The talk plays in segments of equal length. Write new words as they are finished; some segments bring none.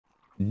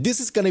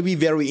This is gonna be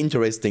very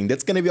interesting.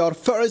 That's gonna be our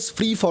first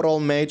free-for-all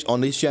match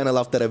on this channel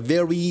after a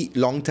very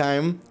long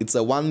time. It's a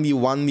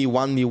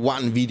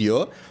 1v1v1v1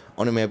 video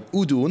on the map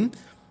Udun,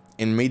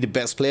 and may the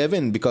best player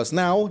win, because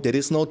now there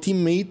is no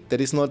teammate,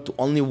 there is not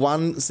only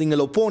one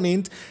single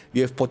opponent.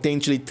 You have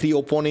potentially 3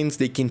 opponents.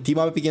 They can team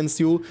up against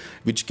you,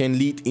 which can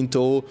lead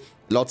into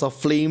lots of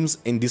flames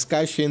and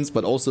discussions,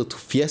 but also to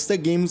Fiesta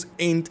games.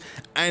 And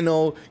I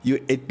know you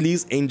at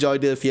least enjoy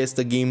the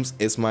Fiesta games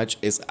as much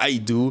as I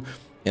do.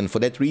 And for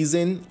that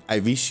reason, I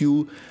wish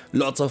you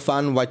lots of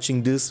fun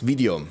watching this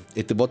video.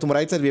 At the bottom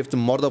right side, we have the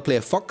Mordor player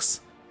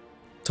Fox.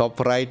 Top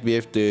right, we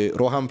have the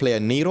Rohan player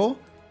Nero.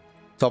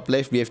 Top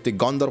left, we have the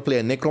Gondor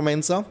player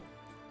Necromancer.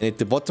 And at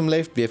the bottom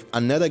left, we have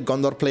another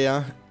Gondor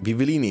player,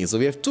 Vivillini. So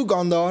we have 2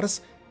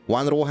 Gondors,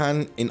 1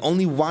 Rohan, and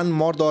only 1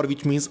 Mordor,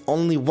 which means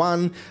only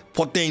 1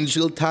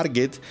 potential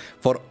target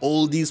for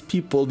all these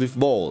people with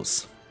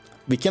walls.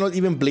 We cannot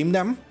even blame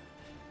them,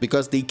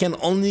 because they can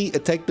only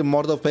attack the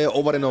Mordor player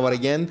over and over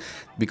again,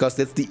 because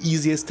that's the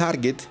easiest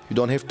target. You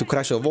don't have to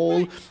crush a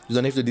wall, you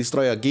don't have to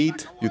destroy a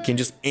gate, you can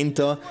just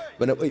enter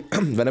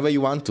whenever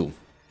you want to.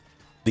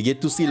 They get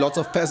to see lots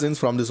of peasants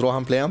from this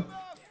Rohan player.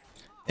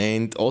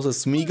 And also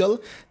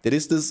Smeagol. There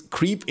is this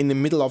creep in the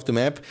middle of the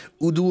map.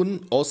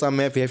 Udun, also a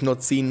map we have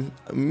not seen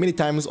many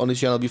times on the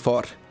channel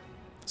before.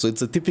 So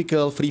it's a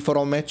typical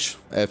free-for-all match,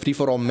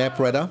 free-for-all map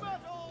rather.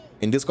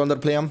 And this Gondor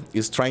player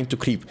is trying to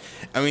creep.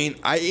 I mean,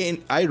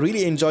 I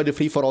really enjoy the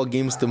free-for-all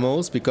games the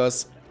most,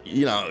 because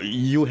you know,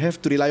 you have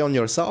to rely on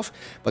yourself,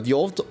 but you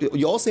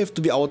also have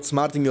to be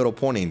outsmarting your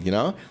opponent, you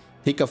know.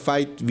 Take a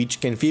fight which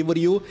can favor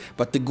you,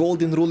 but the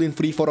golden rule in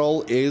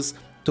free-for-all is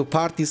to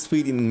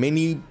participate in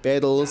many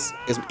battles,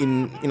 as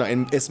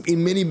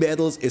many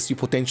battles as you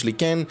potentially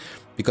can,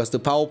 because the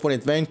power point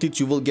advantage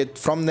you will get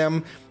from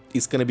them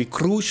is gonna be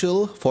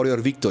crucial for your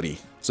victory.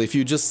 So if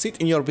you just sit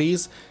in your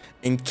base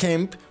and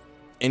camp,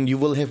 and you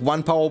will have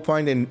 1 power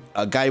point, and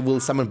a guy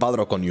will summon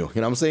Balrog on you, you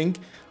know what I'm saying?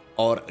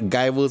 Or a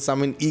guy will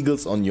summon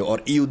Eagles on you, or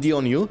EUD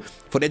on you.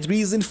 For that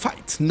reason,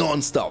 fight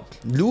non-stop.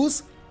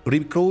 Lose,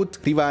 recruit,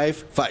 revive,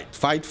 fight,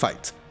 fight,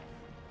 fight.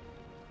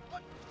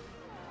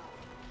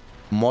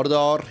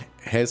 Mordor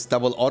has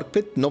double orc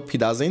pit. Nope, he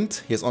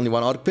doesn't. He has only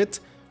 1 orc pit,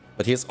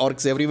 but he has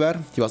orcs everywhere.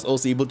 He was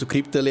also able to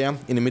creep the lair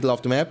in the middle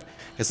of the map.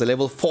 Has a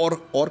level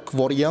 4 orc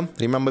warrior.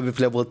 Remember, with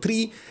level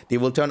 3, they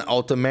will turn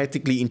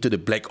automatically into the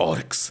black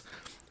orcs.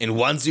 And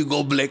once you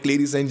go black,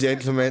 ladies and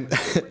gentlemen,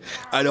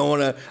 I don't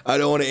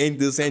wanna end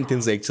this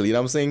sentence actually, you know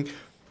what I'm saying?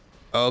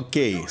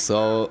 Okay,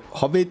 so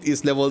Hobbit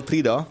is level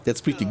 3 though.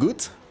 That's pretty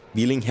good.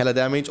 Dealing hella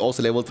damage,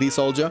 also level 3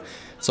 soldier.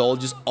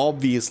 Soldiers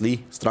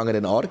obviously stronger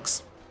than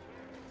orcs.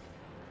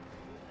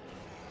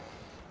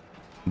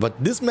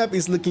 But this map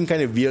is looking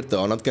kind of weird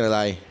though, not gonna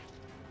lie.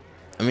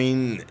 I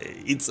mean,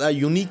 it's a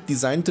unique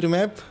design to the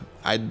map.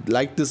 I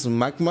like this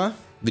magma,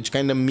 which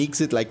kind of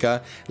makes it like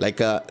a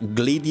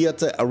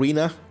gladiator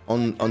arena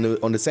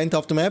on the center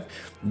of the map.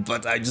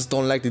 But I just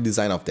don't like the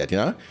design of that, you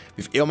know.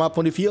 With Eomer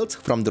on the field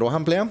from the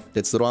Rohan player,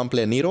 that's the Rohan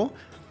player Nero,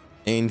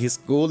 and his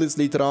goal is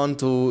later on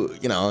to,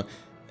 you know,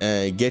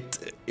 get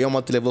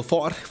Eomer to level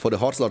 4 for the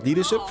Horse Lord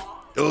leadership.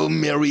 Oh,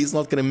 Mary is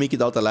not gonna make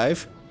it out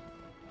alive.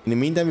 In the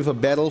meantime, with a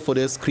battle for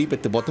this creep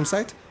at the bottom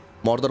side,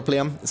 Mordor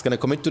player is gonna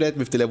commit to that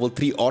with the level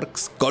 3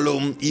 orcs.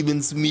 Gollum, even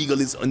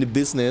Smeagol is on the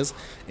business,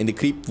 and the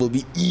creep will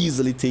be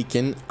easily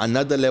taken.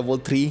 Another level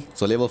 3,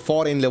 so level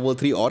 4 and level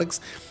 3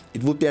 orcs.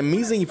 It would be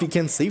amazing if you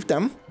can save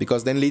them,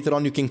 because then later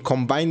on you can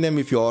combine them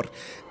with your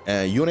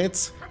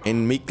units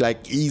and make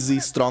like easy,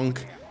 strong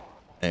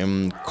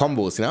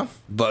combos, you know.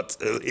 But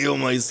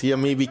Eomer is here,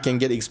 maybe can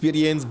get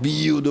experience.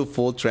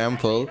 Beautiful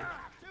trample.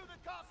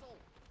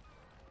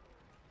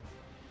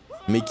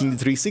 Making the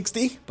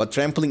 360, but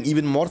trampling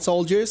even more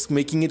soldiers,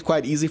 making it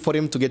quite easy for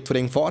him to get to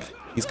rank 4.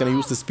 He's gonna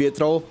use the spear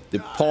throw. The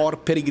poor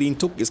Peregrine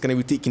Took is gonna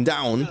be taken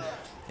down,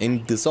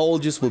 and the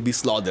soldiers will be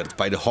slaughtered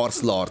by the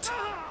Horse Lord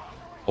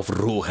of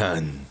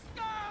Rohan.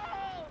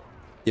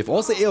 We have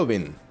also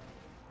Eowyn,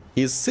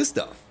 his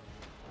sister.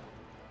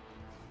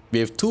 We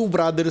have 2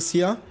 brothers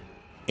here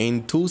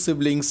and 2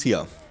 siblings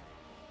here.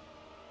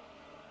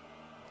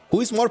 Who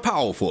is more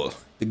powerful?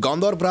 The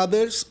Gondor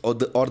brothers or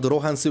the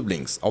Rohan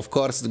siblings? Of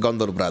course, the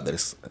Gondor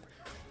brothers.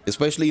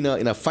 Especially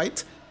in a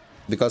fight,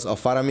 because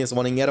of Faramir's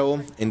warning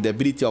arrow and the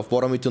ability of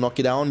Boromir to knock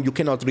it down, you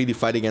cannot really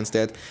fight against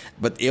that.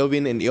 But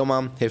Eowyn and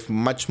Eomer have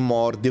much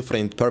more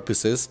different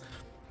purposes,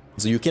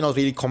 so you cannot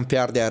really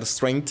compare their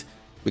strength,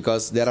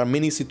 because there are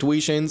many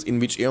situations in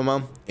which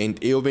Eomer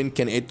and Eowyn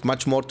can add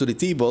much more to the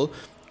table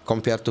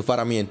compared to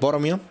Faramir and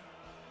Boromir.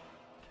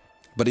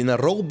 But in a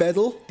raw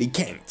battle, they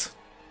can't.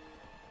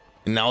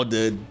 And now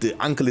the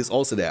uncle is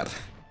also there.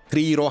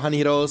 3 Rohan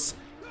heroes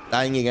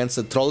dying against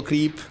a troll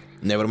creep.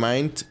 Never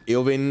mind,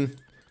 Eowyn,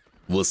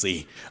 we'll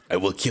see. I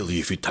will kill you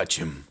if you touch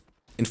him.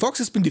 And Fox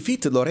has been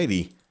defeated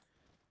already.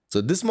 So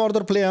this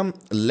Mordor player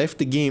left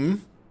the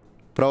game.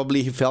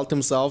 Probably he felt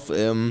himself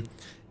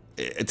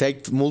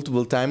attacked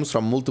multiple times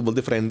from multiple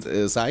different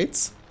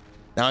sides.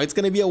 Now it's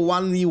gonna be a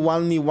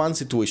 1v1v1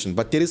 situation,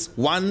 but there is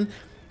one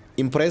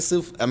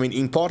impressive, I mean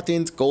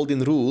important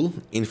golden rule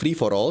in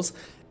free-for-alls.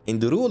 And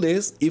the rule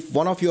is, if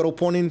one of your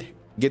opponent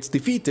gets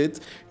defeated,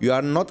 you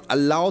are not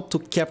allowed to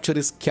capture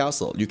his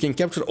castle. You can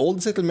capture all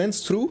the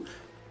settlements, true,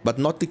 but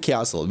not the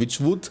castle, which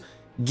would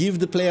give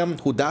the player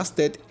who does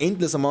that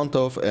endless amount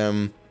of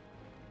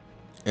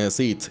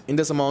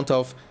endless amount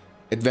of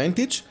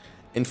advantage.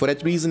 And for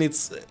that reason,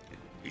 it's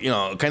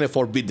kind of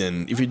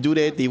forbidden. If you do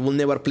that, they will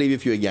never play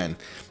with you again.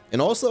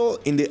 And also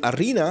in the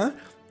arena,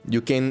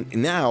 you can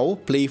now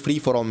play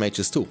free-for-all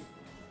matches too.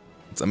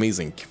 It's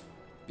amazing.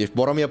 If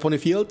Boromir upon the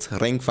field,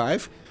 rank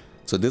 5.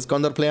 So this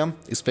Gondor player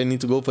is planning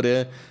to go for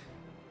the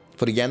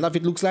Gandalf,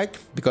 it looks like,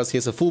 because he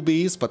has a full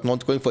base but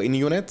not going for any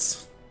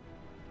units.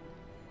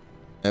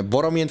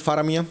 Boromir and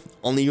Faramir,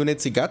 only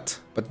units he got,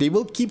 but they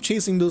will keep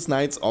chasing those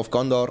knights of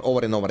Gondor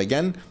over and over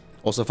again.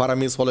 Also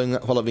Faramir is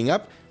following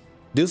up.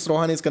 This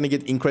Rohan is gonna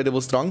get incredible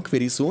strong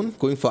very soon,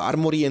 going for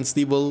Armory and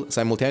Stable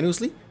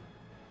simultaneously,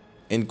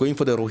 and going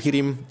for the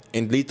Rohirrim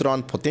and later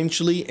on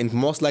potentially and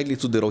most likely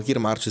to the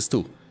Rohirrim archers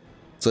too.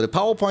 So the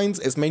power points,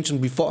 as mentioned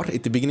before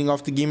at the beginning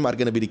of the game, are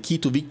going to be the key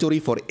to victory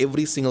for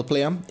every single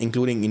player,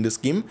 including in this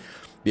game.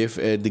 We have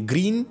the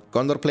green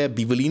Gondor player,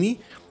 Bivellini.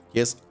 He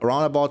has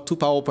around about 2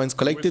 power points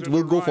collected.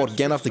 Will go for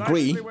Gandalf the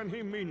Grey,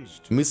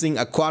 missing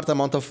a quarter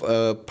amount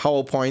of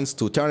power points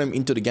to turn him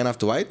into the Gandalf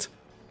the White.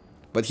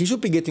 But he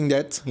should be getting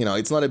that,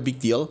 it's not a big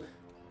deal.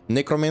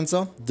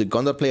 Necromancer, the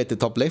Gondor player at the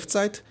top left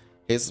side,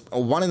 has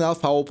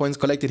 1.5 power points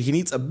collected. He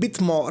needs a bit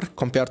more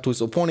compared to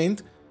his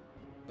opponent.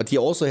 But he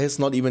also has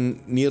not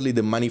even nearly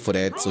the money for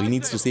that, so he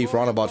needs to save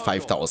around about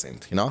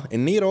 5,000,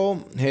 And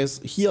Nero has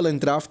heal and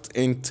draft,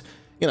 and,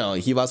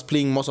 he was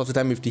playing most of the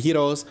time with the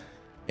heroes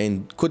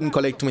and couldn't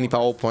collect too many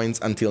power points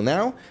until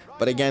now.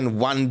 But again,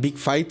 one big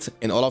fight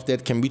and all of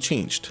that can be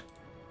changed.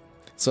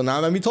 So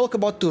now when we talk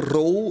about the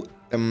raw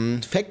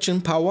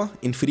faction power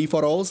in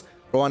free-for-alls,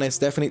 Rohan has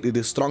definitely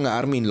the stronger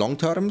army in long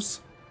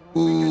terms.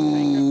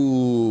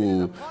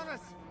 Ooh,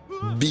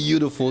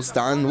 beautiful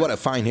stun, what a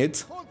fine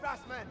hit.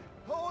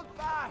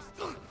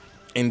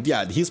 And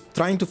yeah, he's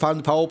trying to farm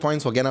the power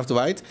points for Gandalf the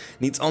White.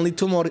 Needs only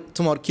two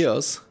more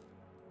kills,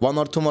 1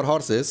 or 2 more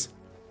horses,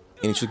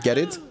 and he should get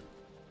it.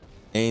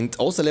 And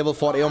also level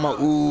 4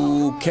 Eomer,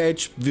 ooh,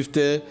 catch with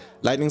the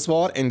lightning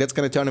sword, and that's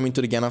gonna turn him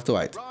into the Gandalf the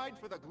White.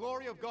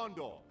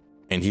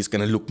 And he's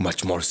gonna look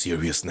much more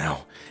serious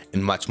now,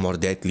 and much more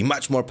deadly,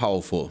 much more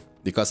powerful,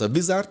 because a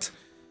wizard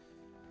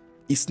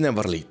is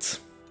never late.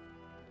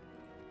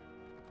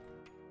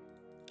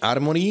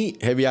 Armory,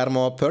 heavy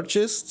armor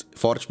purchased,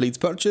 forge blades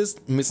purchased,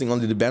 missing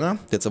only the banner,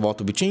 that's about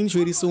to be changed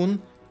very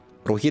soon.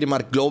 Rohirrim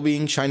are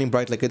glowing, shining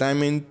bright like a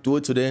diamond,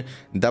 due to the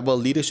double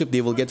leadership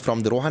they will get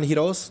from the Rohan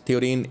heroes,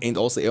 Theoden and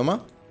also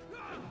Eomer.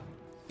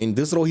 And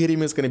this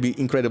Rohirrim is going to be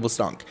incredibly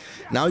strong.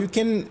 Now you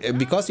can,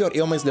 because your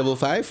Eomer is level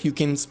 5, you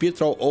can spear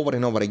throw over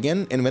and over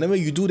again, and whenever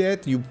you do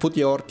that, you put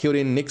your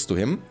Theoden next to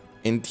him.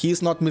 And he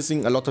is not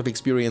missing a lot of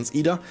experience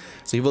either,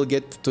 so he will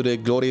get to the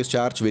glorious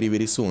charge very,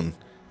 very soon.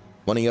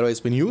 One hero has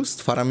been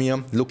used,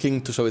 Faramir,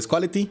 looking to show his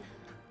quality,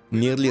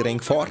 nearly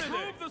rank 4.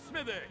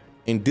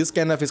 And this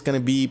Gandalf is going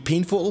to be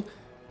painful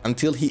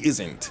until he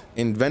isn't.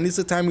 And when is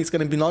the time it's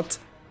going to be not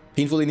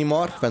painful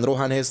anymore? When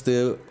Rohan has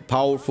the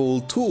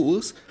powerful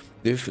tools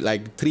with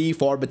like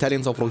 3-4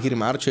 battalions of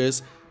Rohirrim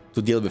archers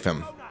to deal with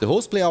him. The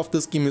host player of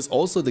this game is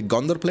also the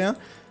Gondor player.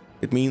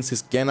 It means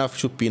his Gandalf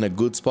should be in a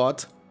good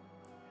spot.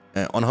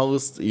 On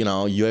host,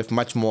 you have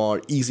much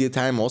more easier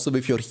time also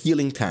with your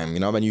healing time.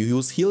 When you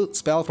use heal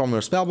spell from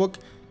your spellbook,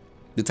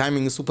 the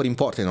timing is super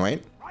important,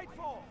 right?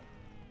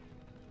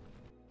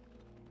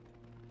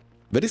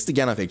 Where is the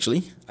Gandalf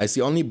actually? I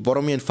see only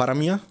Boromir and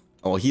Faramir.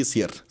 Oh, he's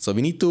here. So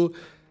we need to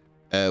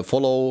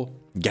follow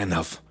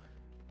Gandalf.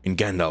 And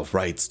Gandalf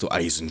rides to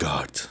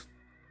Isengard,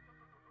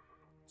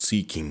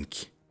 seeking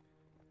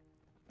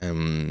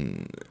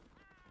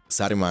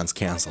Saruman's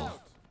castle.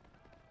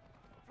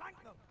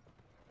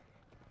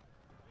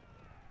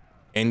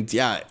 And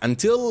yeah,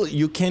 until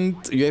you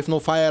have no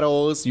fire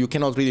arrows, you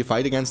cannot really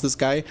fight against this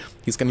guy.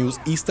 He's gonna use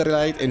Easter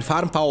Light and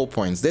farm power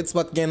points. That's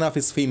what Gandalf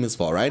is famous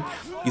for, right?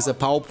 He's a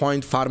power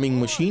point farming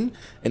machine,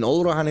 and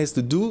all Rohan has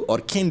to do, or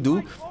can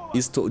do,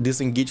 is to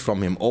disengage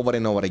from him over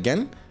and over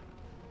again.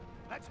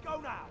 Let's go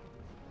now.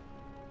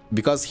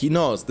 Because he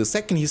knows the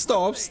second he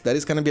stops, there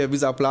is gonna be a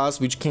Wizard Blast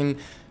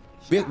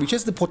which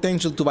has the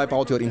potential to wipe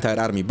out your entire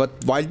army. But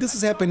while this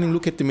is happening,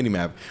 look at the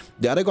minimap.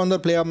 The other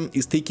Gondor player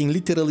is taking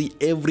literally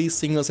every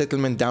single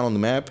settlement down on the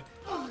map,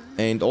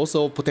 and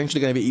also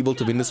potentially going to be able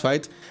to win this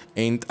fight.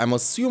 And I'm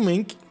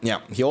assuming, yeah,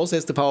 he also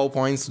has the power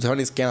points to turn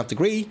his Gandalf the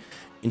Grey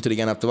into the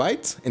Gandalf the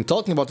White. And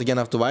talking about the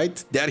Gandalf the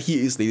White, there he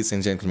is, ladies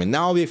and gentlemen.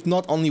 Now we have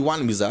not only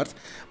 1 wizard,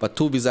 but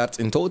 2 wizards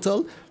in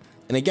total.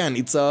 And again,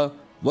 it's a...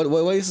 Why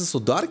is it so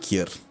dark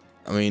here?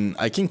 I mean,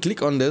 I can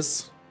click on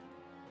this,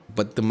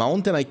 but the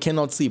mountain I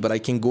cannot see, but I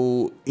can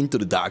go into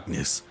the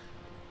darkness.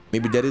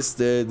 Maybe this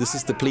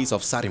is the place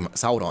of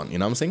Sauron, you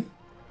know what I'm saying?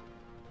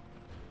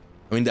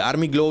 I mean, the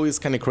army glow is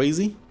kind of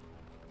crazy.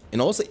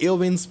 And also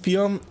Eowyn's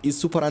spear is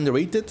super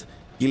underrated,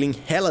 dealing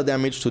hella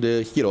damage to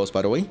the heroes,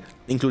 by the way,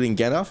 including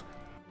Gandalf.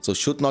 So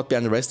should not be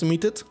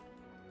underestimated.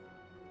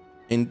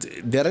 And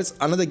there is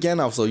another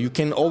Gandalf, so you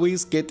can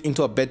always get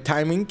into a bad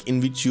timing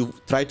in which you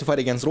try to fight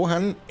against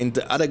Rohan and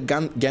the other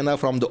Gandalf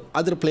from the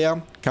other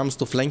player comes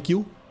to flank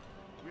you.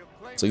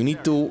 So you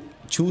need to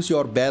choose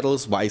your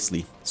battles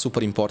wisely,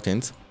 super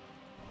important.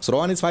 So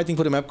Rohan is fighting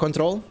for the map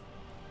control.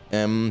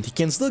 He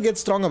can still get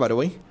stronger, by the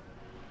way.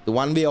 The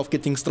one way of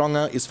getting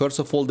stronger is first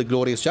of all the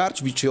Glorious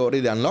Charge, which he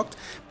already unlocked.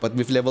 But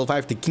with level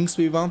 5, the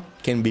Kingsweaver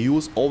can be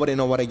used over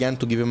and over again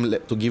to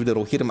give the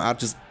Rohirrim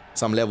archers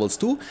some levels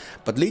too.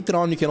 But later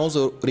on you can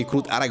also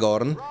recruit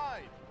Aragorn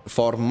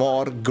for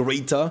more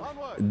greater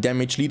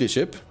damage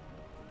leadership.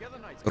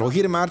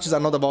 Rohirrim archers are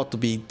not about to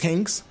be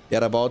tanks, they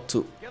are about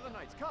to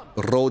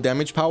raw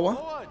damage power.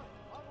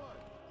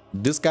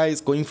 This guy is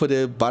going for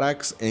the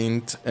barracks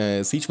and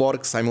siege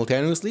works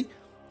simultaneously.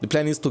 The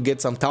plan is to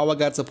get some tower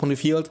guards upon the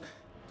field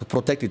to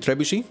protect the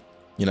trebuchet,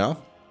 you know.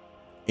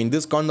 And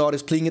this Gondor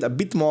is playing it a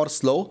bit more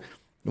slow.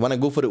 You wanna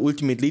go for the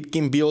ultimate lead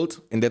game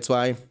build, and that's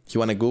why you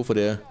wanna go for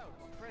the...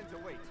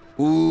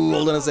 Ooh,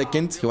 hold on a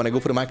second. You wanna go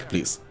for the market,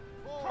 please?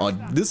 Oh,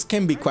 this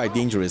can be quite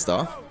dangerous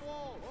though.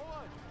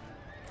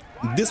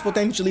 This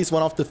potentially is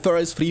one of the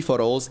first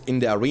free-for-alls in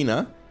the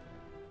arena.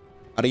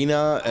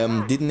 Arena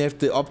didn't have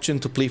the option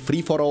to play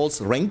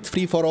free-for-alls, ranked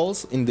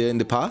free-for-alls in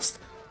the past.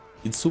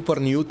 It's super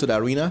new to the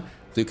arena.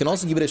 So you can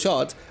also give it a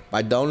shot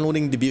by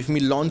downloading the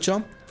BFME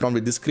launcher from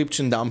the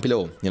description down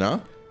below, you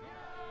know.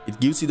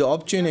 It gives you the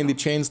option and the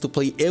chance to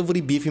play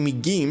every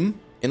BFME game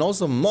and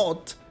also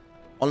mod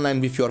online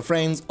with your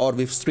friends or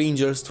with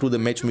strangers through the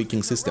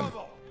matchmaking system.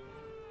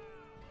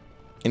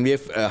 And we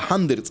have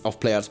hundreds of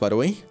players, by the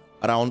way,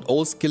 around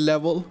all skill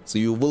level. So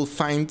you will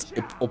find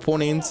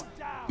opponents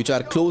which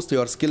are close to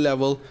your skill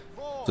level.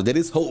 So there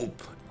is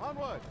hope,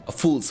 a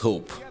fool's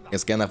hope,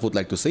 as Gandalf would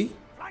like to say.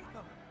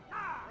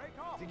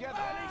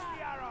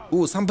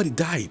 Oh, somebody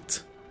died.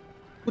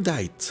 Who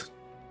died?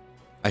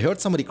 I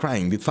heard somebody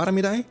crying. Did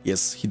Faramir die?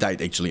 Yes, he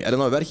died actually. I don't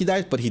know where he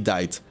died, but he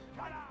died.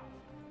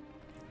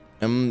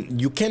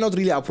 You cannot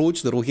really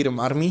approach the Rohirrim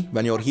army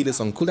when your heal is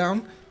on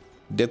cooldown.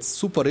 That's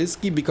super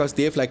risky because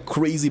they have like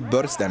crazy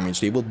burst damage.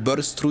 They will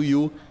burst through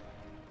you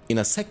in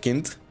a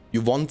second.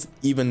 You won't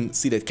even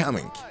see that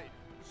coming.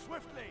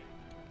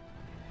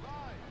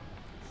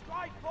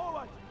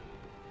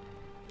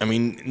 I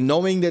mean,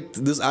 knowing that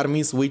this army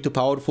is way too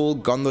powerful,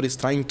 Gondor is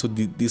trying to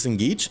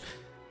disengage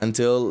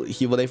until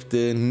he will have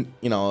the,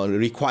 you know,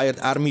 required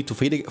army to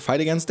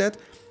fight against that.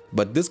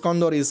 But this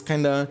Gondor is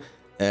kind of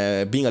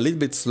being a little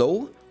bit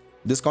slow.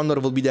 This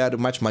Gondor will be there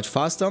much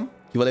faster.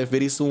 He will have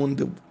very soon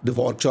the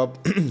workshop,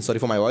 sorry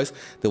for my voice,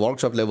 the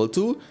workshop level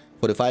 2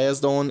 for the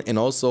Firestone, and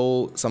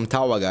also some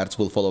tower guards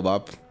will follow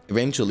up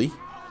eventually.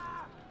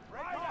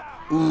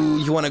 Ooh,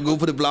 you want to go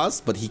for the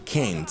blast, but he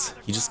can't.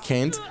 He just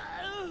can't.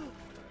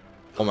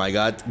 Oh my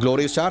god,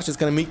 Glorious Charge is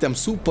gonna make them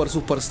super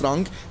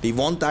strong. They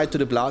won't die to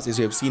the blast, as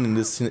you have seen in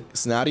this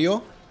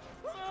scenario.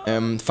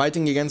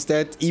 Fighting against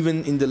that,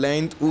 even in the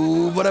land.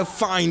 Ooh, what a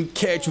fine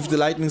catch with the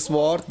lightning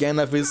sword.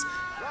 Gandalf is,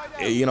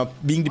 you know,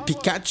 being the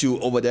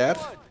Pikachu over there.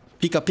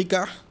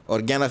 Pika or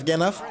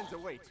Gandalf.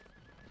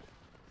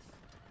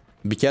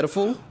 Be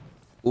careful.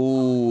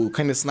 Ooh,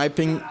 kind of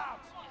sniping.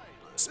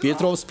 Spear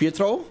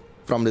throw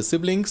from the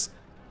siblings.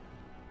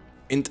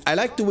 And I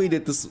like the way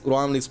that this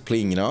Rohan is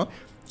playing, you know.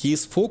 He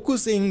is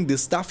focusing the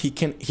stuff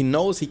he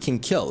knows he can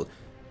kill.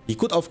 He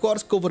could of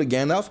course go for the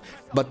Gandalf,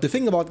 but the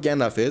thing about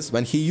Gandalf is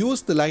when he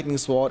used the lightning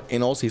sword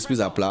and also his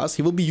Wizard Blast,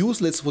 he will be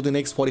useless for the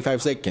next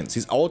 45 seconds.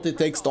 His auto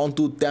attacks don't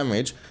do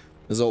damage.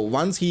 So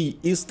once he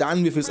is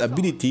done with his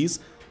abilities,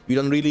 you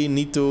don't really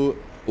need to...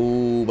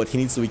 Oh, but he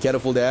needs to be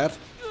careful there.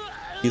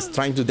 He's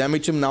trying to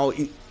damage him now.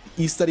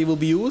 Easter will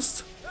be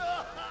used.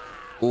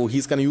 Oh,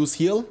 he's gonna use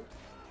heal.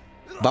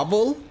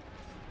 Bubble.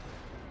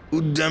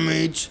 Good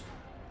damage.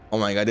 Oh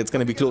my god, that's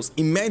gonna be close.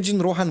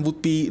 Imagine Rohan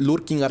would be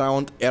lurking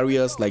around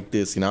areas like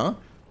this, you know.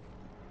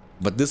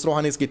 But this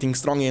Rohan is getting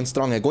stronger and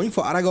stronger. Going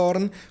for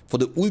Aragorn for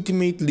the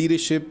ultimate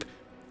leadership,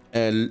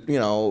 you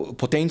know,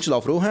 potential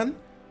of Rohan.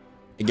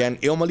 Again,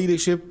 Eomer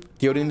leadership,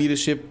 Theoden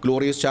leadership,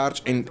 Glorious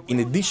Charge, and in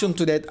addition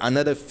to that,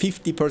 another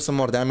 50%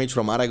 more damage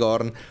from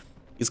Aragorn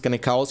is gonna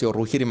cause your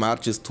Rohirrim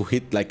archers to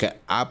hit like an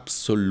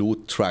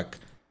absolute truck.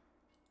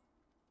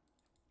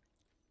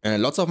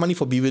 Lots of money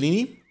for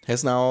Bivelini.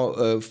 Has now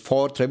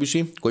 4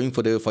 trebuchet, going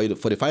for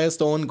the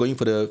Firestone, going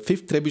for the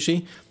 5th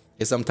trebuchet.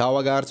 Has some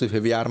tower guards with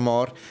heavy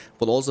armor,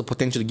 but also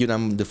potentially give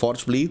them the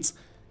Forge Blades.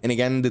 And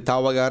again, the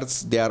tower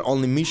guards, their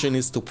only mission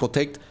is to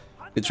protect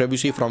the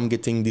trebuchet from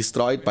getting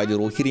destroyed by the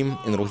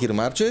Rohirrim and Rohirrim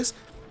archers.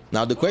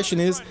 Now the question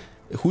is,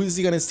 who is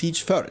he gonna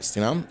siege first?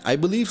 You know, I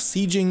believe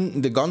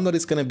sieging the Gondor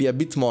is gonna be a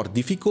bit more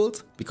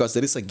difficult because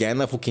there is a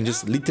Gandalf who can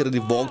just literally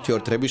walk to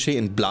your trebuchet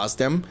and blast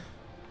them.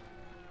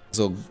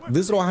 So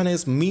this Rohan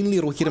is mainly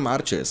Rohirrim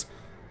archers,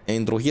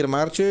 and Rohirrim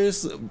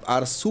archers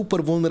are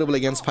super vulnerable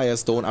against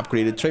Firestone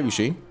upgraded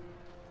trebuchet.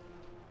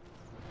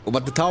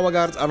 But the tower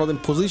guards are not in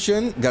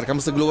position. There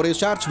comes the Glorious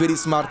Charge, very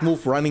smart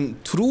move running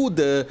through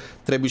the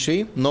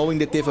trebuchet, knowing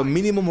that they have a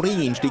minimum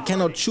range. They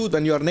cannot shoot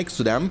when you are next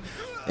to them.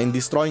 and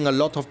destroying a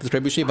lot of the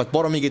trebuchet, but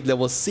Boromir get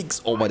level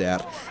 6 over there.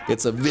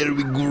 It's a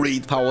very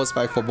great power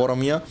spike for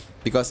Boromir,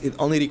 because it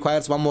only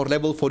requires one more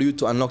level for you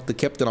to unlock the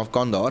Captain of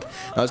Gondor.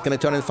 Now it's gonna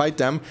turn and fight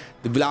them.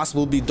 The blast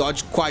will be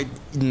dodged quite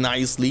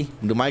nicely.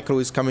 The micro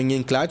is coming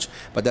in clutch,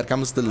 but there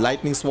comes the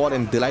lightning sword,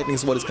 and the lightning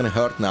sword is gonna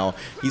hurt now.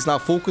 He's now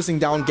focusing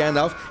down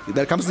Gandalf.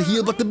 There comes the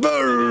heal, but the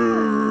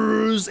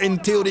burst, and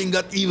Theoden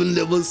got even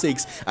level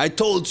 6. I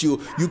told you,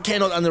 you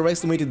cannot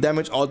underestimate the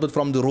damage output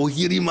from the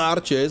Rohirrim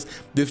archers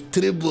with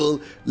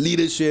triple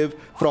leadership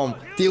from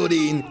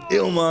Theoden,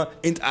 Ilma,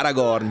 and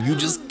Aragorn. You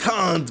just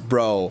can't,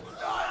 bro.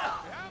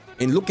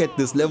 And look at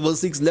this, level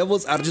 6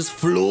 levels are just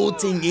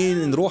floating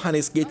in, and Rohan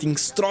is getting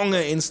stronger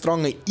and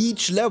stronger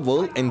each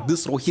level, and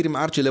this Rohirrim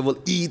Archer level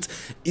 8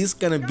 is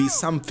gonna be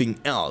something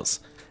else.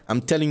 I'm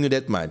telling you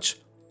that much.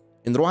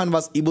 And Rohan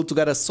was able to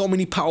gather so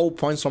many power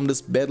points from this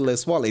battle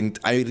as well, and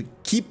I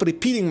keep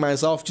repeating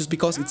myself just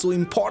because it's so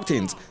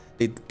important.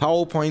 That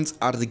power points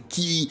are the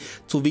key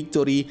to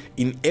victory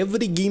in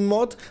every game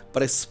mode,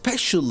 but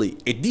especially,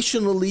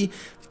 additionally,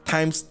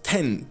 times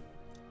 10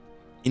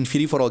 in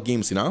free-for-all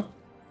games, you know?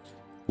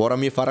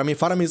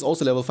 Faramir is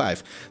also level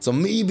 5. So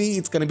maybe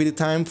it's gonna be the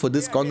time for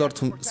this Gondor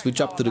to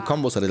switch up to the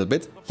combos a little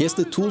bit. He has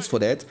the tools for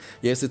that.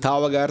 He has the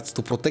tower guards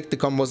to protect the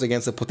combos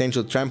against a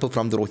potential trample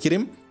from the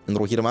Rohirrim and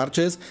Rohirrim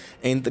archers.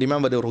 And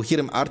remember, the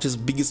Rohirrim archers'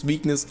 biggest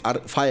weakness are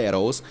fire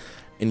arrows.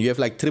 And you have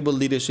like triple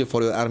leadership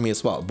for your army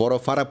as well.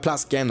 Boromir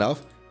plus Gandalf,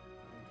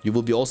 you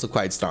will be also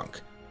quite strong.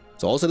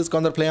 So also this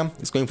Gondor player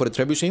is going for the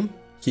trebuchet.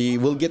 He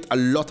will get a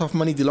lot of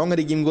money. The longer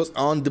the game goes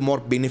on, the more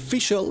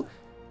beneficial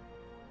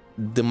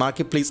the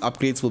marketplace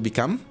upgrades will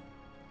become.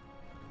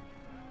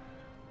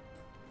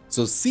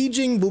 So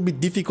sieging will be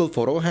difficult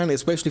for Rohan,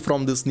 especially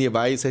from these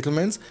nearby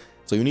settlements.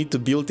 So you need to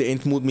build the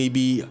end mood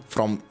maybe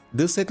from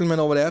this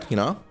settlement over there, you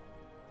know.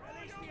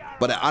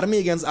 But army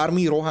against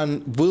army,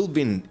 Rohan will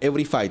win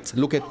every fight.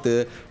 Look at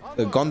the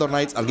Gondor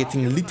Knights are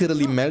getting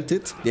literally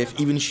melted. They have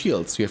even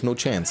shields. You have no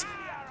chance.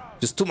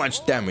 Just too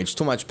much damage,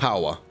 too much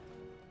power.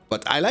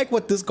 But I like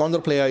what this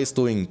Gondor player is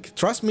doing.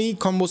 Trust me,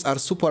 combos are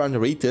super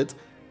underrated.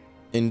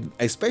 And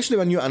especially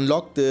when you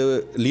unlock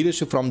the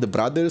leadership from the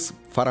brothers,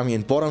 Faramir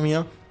and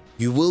Boromir,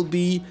 you will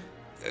be,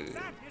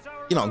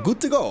 you know, good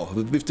to go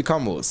with the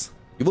combos.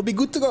 You will be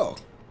good to go.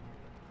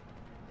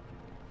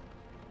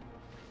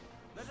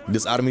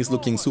 This army is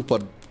looking super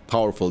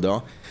powerful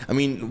though. I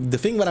mean, the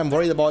thing that I'm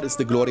worried about is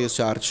the Glorious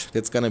Charge.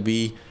 That's gonna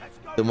be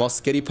the most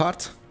scary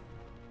part.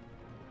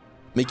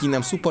 Making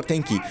them super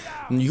tanky.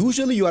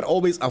 Usually you are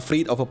always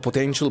afraid of a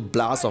potential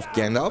blast of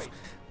Gandalf.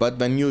 But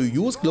when you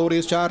use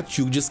Glorious Charge,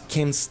 you just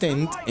can't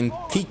stand and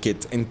take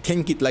it and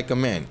tank it like a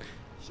man.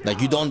 Like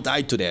you don't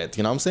die to that,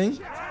 you know what I'm saying?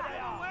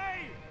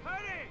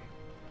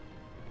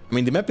 I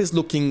mean, the map is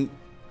looking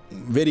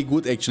very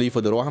good actually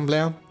for the Rohan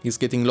player. He's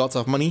getting lots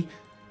of money.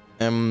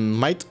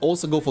 Might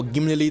also go for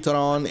Gimli later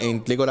on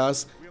and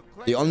Legolas.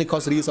 They only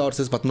cost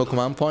resources but no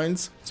command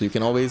points. So you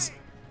can always...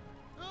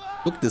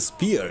 Look, the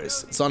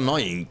spears. It's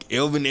annoying.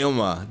 Elvin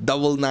Ilma,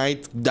 double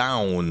knight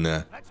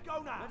down.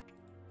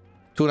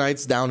 2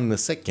 knights down in a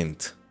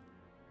second.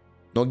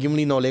 No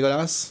Gimli, no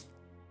Legolas.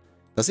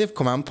 Does he have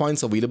command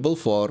points available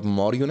for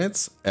more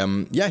units?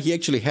 Yeah, he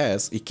actually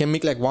has. He can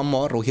make like one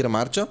more Rohirrim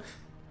archer.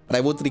 But I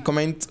would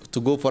recommend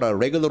to go for a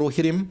regular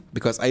Rohirrim,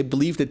 because I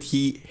believe that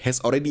he has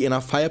already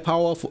enough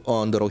firepower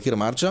on the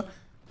Rohirrim archer.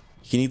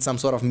 He needs some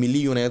sort of melee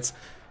units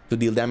to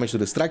deal damage to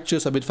the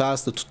structures a bit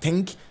faster, to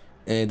tank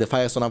the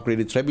Firestone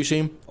upgraded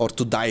trebuchet, or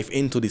to dive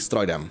in to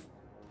destroy them.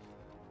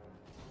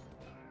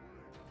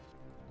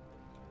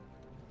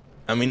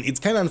 I mean, it's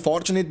kind of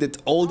unfortunate that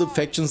all the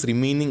factions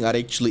remaining are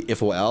actually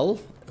FOL,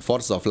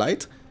 Forces of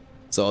Light.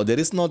 So there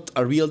is not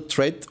a real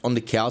threat on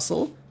the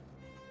castle.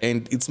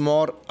 And it's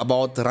more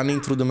about running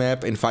through the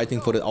map and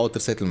fighting for the outer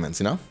settlements,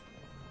 you know?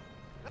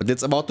 But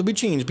that's about to be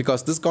changed,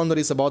 because this Gondor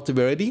is about to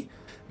be ready,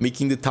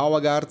 making the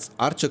Tower Guards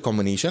Archer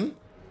combination.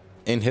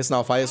 And has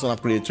now Firestone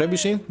upgraded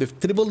trebuchet with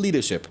triple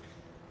leadership.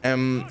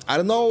 I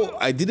don't know,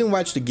 I didn't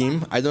watch the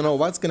game, I don't know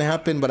what's gonna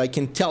happen, but I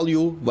can tell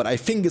you what I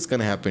think is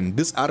gonna happen.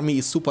 This army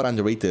is super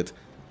underrated,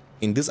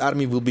 and this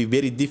army will be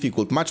very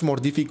difficult, much more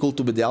difficult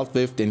to be dealt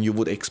with than you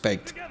would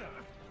expect.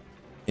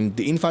 And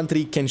the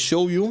infantry can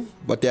show you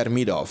what they are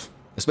made of,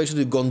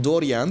 especially the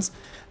Gondorians,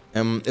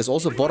 as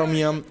also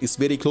Boromir is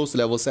very close to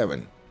level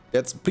 7.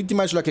 That's pretty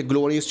much like a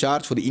Glorious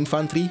Charge for the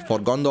infantry. For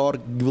Gondor,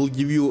 it will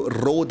give you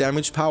raw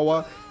damage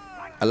power,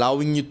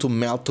 allowing you to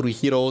melt through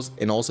heroes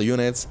and also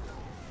units.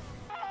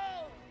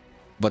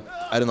 But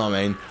I don't know,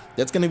 man.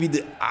 That's gonna be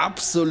the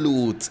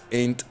absolute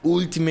and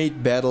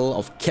ultimate battle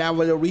of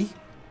cavalry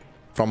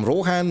from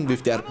Rohan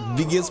with their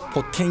biggest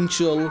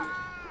potential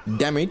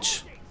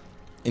damage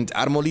and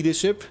armor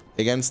leadership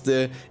against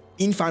the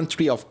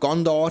infantry of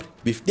Gondor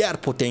with their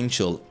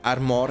potential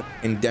armor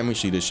and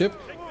damage leadership.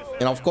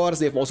 And of course,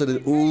 they have also the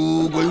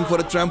going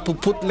for a trample,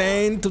 put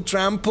land to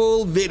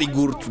trample. Very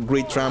good,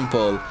 great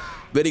trample.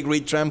 Very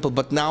great trample,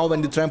 but now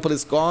when the trample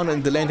is gone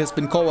and the land has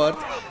been covered,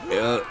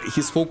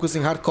 he's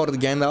focusing hardcore on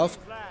Gandalf.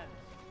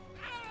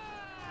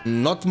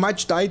 Not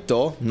much died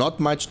though, not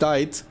much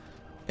died.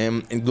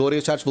 And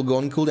Glorious Charge will go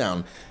on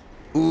cooldown.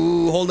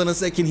 Ooh, hold on a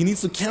second. He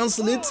needs to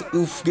cancel it.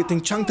 Oof, getting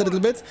chunked a little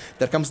bit.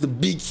 There comes the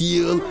big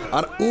heal.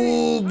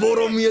 Ooh,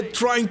 Boromir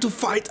trying to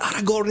fight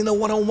Aragorn in a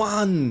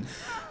one-on-one.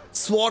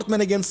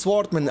 Swordman against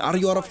Swordman. Are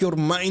you out of your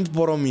mind,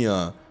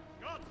 Boromir?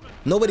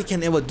 Nobody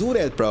can ever do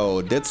that,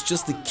 bro. That's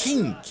just the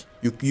king.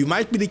 You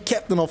might be the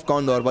captain of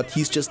Gondor, but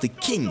he's just the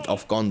king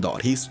of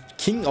Gondor. He's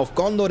king of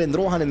Gondor and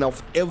Rohan and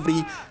of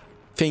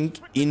everything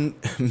in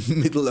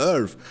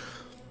Middle-earth.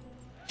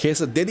 He has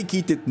a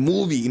dedicated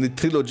movie in the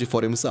trilogy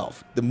for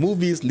himself. The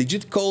movie is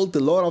legit called The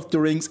Lord of the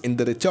Rings and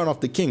the Return of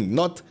the King,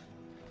 not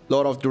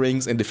Lord of the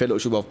Rings and the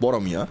Fellowship of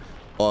Boromir,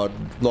 or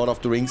Lord of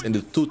the Rings and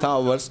the Two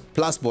Towers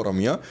plus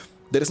Boromir.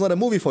 There is not a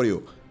movie for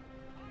you.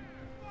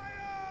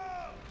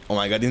 Oh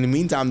my god, in the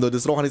meantime though,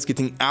 this Rohan is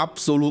getting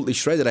absolutely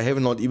shredded. I have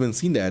not even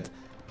seen that.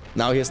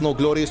 Now he has no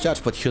Glorious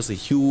Charge, but he has a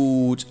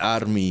huge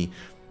army.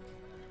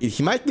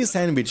 He might be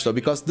sandwiched though,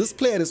 because this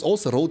player is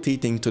also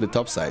rotating to the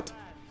top side.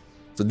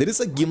 So there is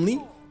a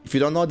Gimli. If you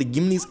don't know, the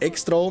Gimli's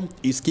extra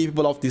is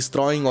capable of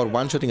destroying or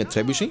one-shotting a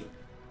trebuchet.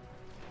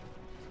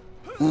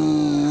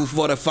 Ooh,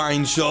 what a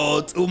fine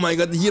shot. Oh my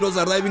god, the heroes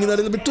are diving in a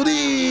little bit too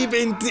deep.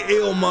 And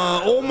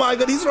Eomer, oh my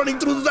god, he's running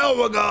through the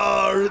tower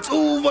guards.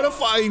 Oh, what a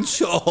fine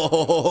shot.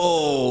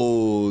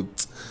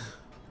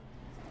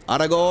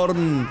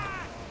 Aragorn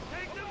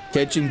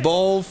catching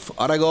both.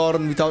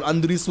 Aragorn without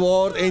Andur's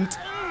sword and...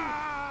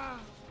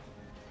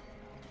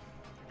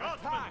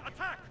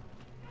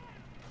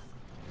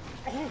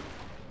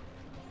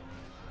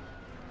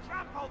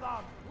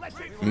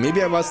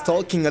 Maybe I was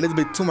talking a little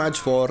bit too much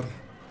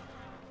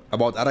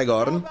about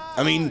Aragorn.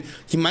 I mean,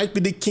 he might be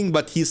the king,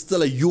 but he's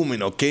still a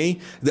human, okay?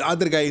 The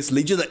other guy is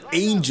legit an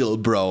angel,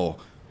 bro.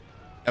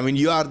 I mean,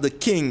 you are the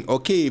king,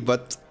 okay,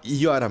 but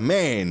you are a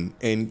man,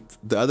 and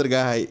the other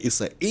guy is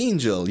an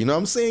angel. You know what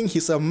I'm saying?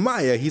 He's a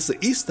Maya, he's a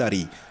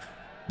Istari.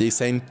 They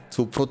sent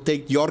to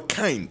protect your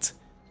kind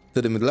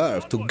to the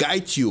Middle-earth, to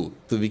guide you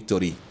to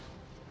victory.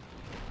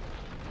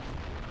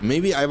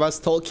 Maybe I was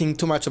talking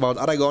too much about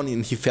Aragorn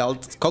and he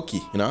felt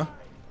cocky, you know?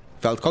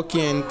 Felt cocky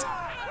and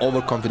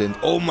overconfident.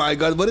 Oh my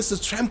god, what is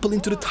this trample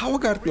into the tower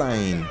guard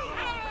line?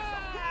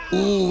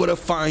 Ooh, what a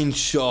fine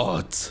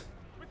shot.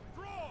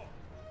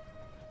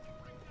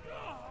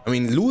 I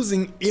mean,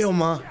 losing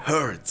Eomer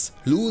hurts.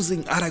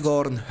 Losing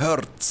Aragorn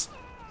hurts.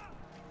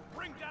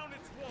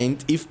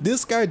 And if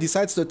this guy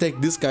decides to attack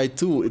this guy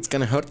too, it's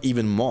gonna hurt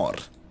even more.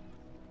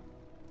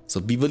 So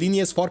Bivolini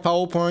has 4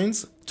 power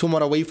points, 2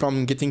 more away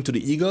from getting to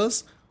the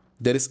Eagles.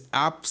 There is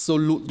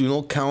absolutely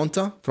no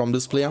counter from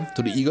this player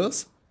to the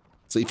Eagles.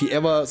 So if he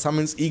ever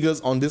summons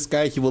Eagles on this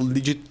guy, he will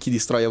legit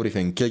destroy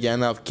everything. Kill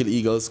Gandalf, kill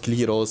Eagles, kill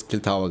heroes, kill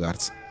tower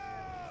guards.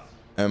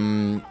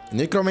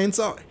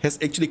 Necromancer has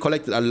actually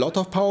collected a lot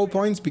of power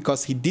points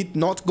because he did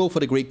not go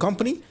for the Great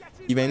Company.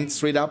 He went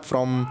straight up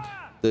from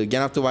the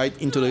Gandalf the White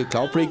into the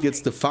Cloud Break.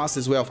 That's the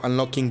fastest way of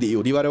unlocking the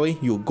AoD, by the way.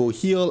 You go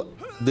heal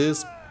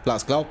this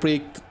plus Cloud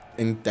Break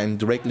and then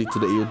directly to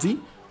the AoD.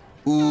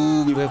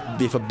 Ooh, we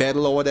have a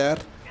battle over there.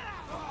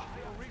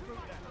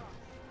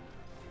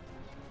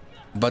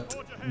 But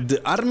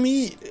the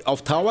army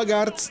of tower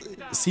guards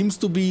seems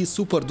to be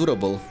super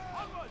durable,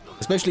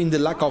 especially in the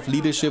lack of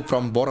leadership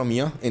from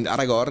Boromir and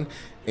Aragorn.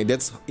 And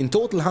that's in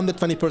total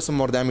 120%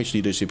 more damage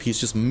leadership. He's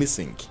just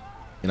missing,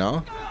 you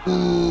know?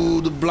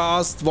 Ooh, the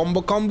blast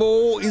wombo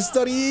combo is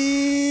the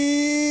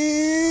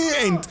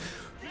and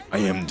I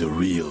am the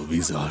real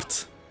wizard.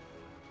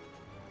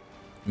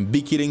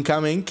 Big hit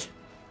incoming.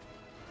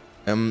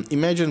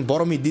 Imagine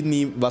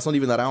Boromir was not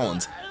even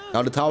around.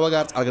 Now the tower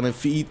guards are gonna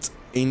feed,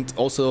 and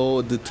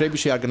also the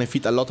trebuchet are gonna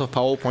feed a lot of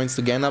power points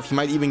to Gandalf. He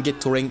might even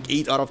get to rank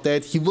 8 out of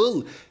that. He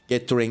will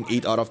get to rank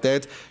 8 out of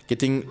that.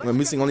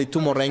 Missing only 2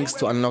 more ranks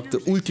to unlock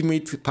the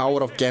ultimate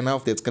power of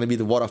Gandalf. That's gonna be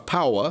the Word of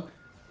Power.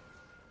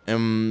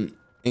 And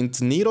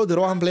Nero, the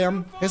Rohan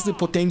player, has the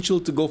potential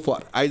to go for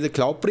either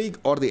Cloud Break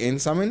or the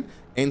End Summon.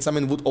 End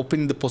Summon would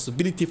open the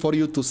possibility for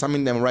you to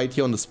summon them right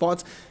here on the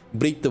spot,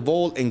 break the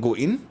wall and go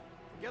in.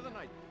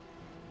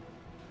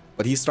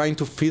 But he's trying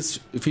to fish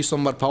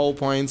some more power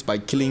points by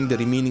killing the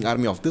remaining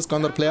army of this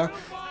Gondor player.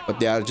 But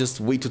they are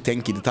just way too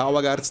tanky. The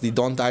tower guards, they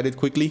don't die it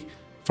quickly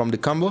from the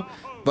combo.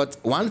 But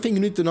one thing you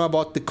need to know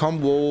about the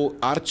combo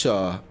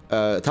Archer,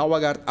 tower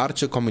guard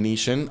Archer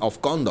combination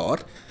of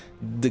Gondor.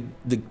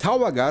 The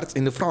tower guards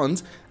in the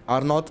front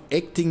are not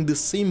acting the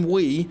same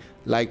way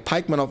like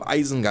pikemen of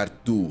Isengard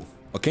do.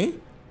 Okay?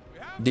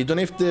 They don't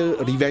have the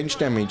revenge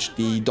damage.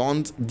 They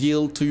don't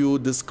deal to you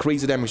this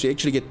crazy damage. They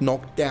actually get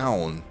knocked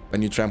down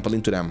when you trample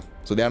into them.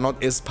 So they are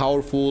not as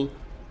powerful.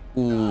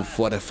 Ooh,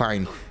 what a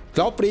fine.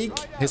 Cloud Break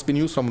has been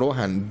used from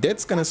Rohan.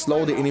 That's gonna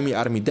slow the enemy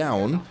army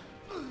down.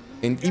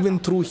 And even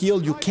through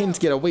heal, you can't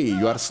get away.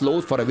 You are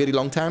slowed for a very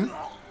long time,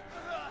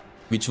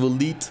 which will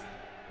lead...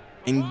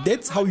 And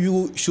that's how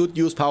you should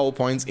use power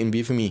points in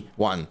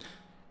BFME1.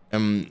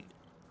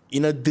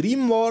 In a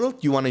dream world,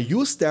 you wanna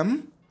use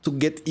them to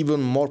get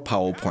even more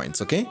power points,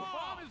 okay?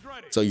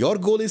 So your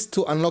goal is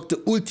to unlock the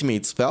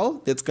ultimate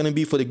spell. That's gonna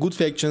be for the good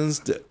factions,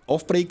 the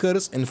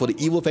Oathbreakers, and for the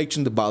evil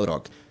faction, the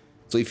Balrog.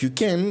 So if you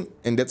can,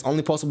 and that's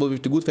only possible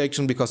with the good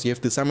faction because you have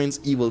the summons,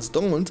 evils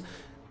don't,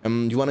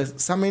 you want to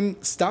summon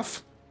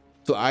stuff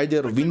to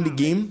either win the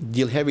game,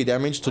 deal heavy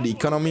damage to the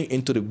economy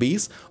and to the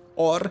base,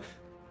 or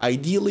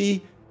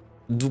ideally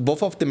do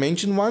both of the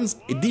mentioned ones,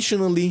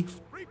 additionally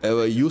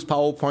use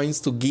power points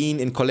to gain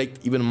and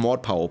collect even more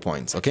power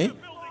points, okay?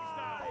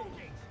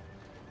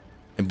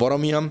 And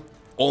Boromir,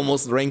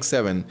 almost rank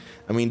 7.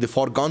 I mean, the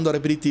For Gondor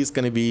ability is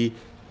gonna be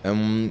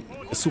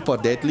super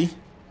deadly.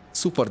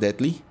 Super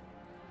deadly.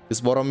 This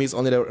Boromir is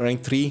only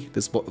rank 3.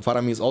 This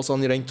Faramir is also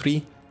only rank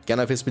 3.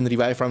 Gandalf has been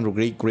revived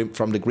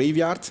from the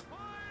graveyard.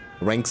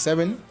 Rank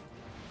 7.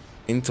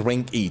 And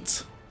rank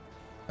 8.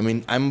 I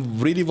mean, I'm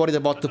really worried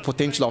about the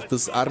potential of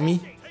this army,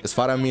 as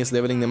Faramir is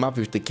leveling them up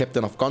with the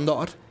Captain of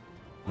Gondor.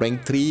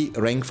 Rank 3,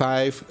 rank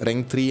 5,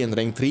 rank 3 and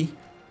rank 3.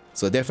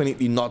 So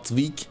definitely not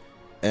weak.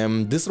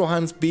 This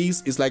Rohan's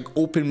base is like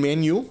open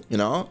menu, you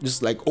know,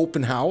 just like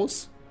open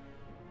house.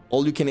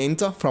 All you can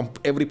enter from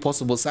every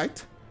possible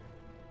site.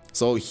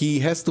 So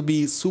he has to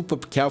be super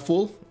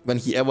careful when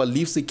he ever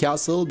leaves the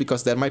castle,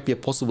 because there might be a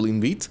possible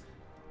invade.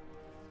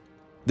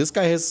 This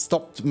guy has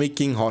stopped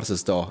making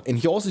horses though, and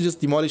he also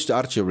just demolished the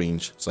archer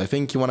range. So I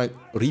think you want to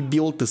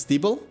rebuild the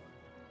stable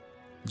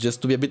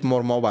just to be a bit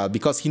more mobile,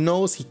 because he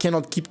knows he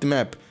cannot keep the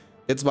map.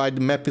 That's why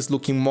the map is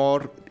looking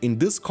more in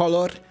this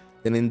color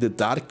than in the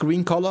dark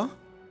green color,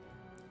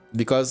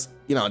 because,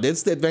 you know,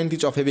 that's the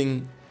advantage of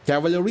having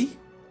cavalry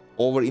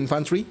over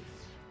infantry.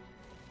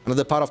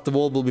 Another part of the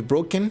wall will be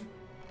broken.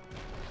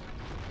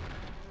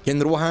 Can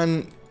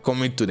Rohan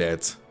commit to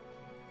that?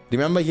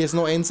 Remember, he has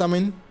no end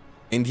summon,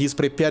 and he's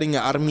preparing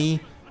an army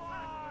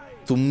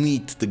to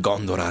meet the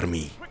Gondor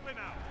army.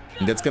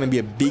 And that's gonna be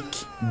a big,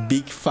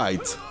 big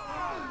fight.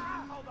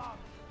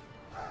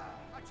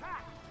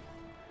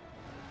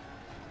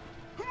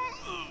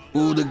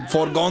 Ooh,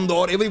 for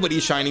Gondor,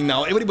 everybody's shining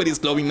now. Everybody's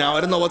glowing now.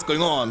 I don't know what's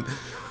going on.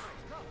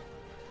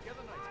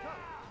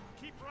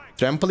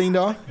 Trampling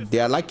though, they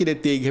are lucky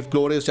that they have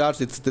glorious charge.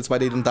 That's why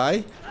they didn't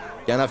die.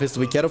 Gandalf has to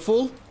be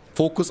careful.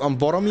 Focus on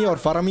Boromir or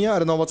Faramir. I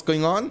don't know what's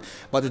going on.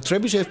 But the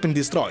trebuchet has been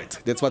destroyed.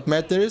 That's what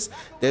matters.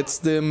 That's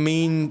the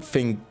main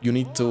thing you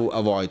need to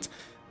avoid.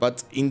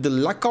 But in the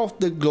lack of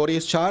the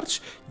glorious charge,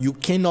 you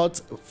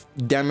cannot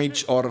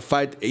damage or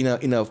fight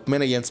in a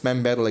man against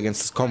man battle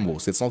against his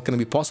combos. It's not going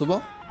to be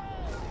possible.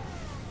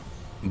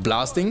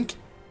 Blasting.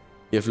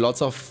 You have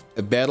lots of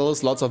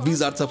battles, lots of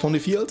wizards up on the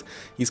field.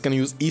 He's gonna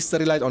use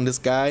Easterly Light on this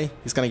guy.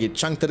 He's gonna get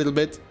chunked a little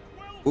bit.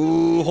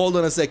 Ooh, hold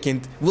on a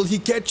second. Will he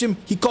catch him?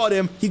 He caught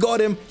him. He got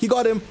him. He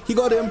got him. He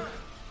got him.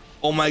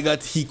 Oh my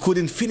god, he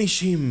couldn't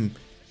finish him.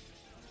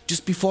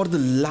 Just before the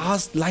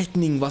last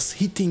lightning was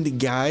hitting the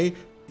guy,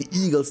 the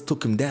eagles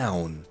took him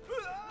down.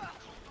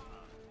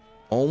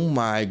 Oh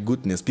my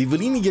goodness.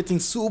 Bivellini getting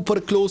super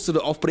close to the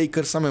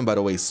Oathbreaker summon, by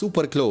the way.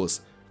 Super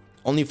close.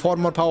 Only 4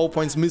 more power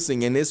points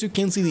missing, and as you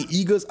can see, the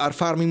eagles are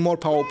farming more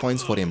power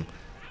points for him.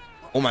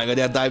 Oh my god,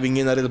 they are diving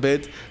in a little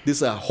bit. This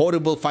is a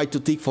horrible fight to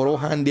take for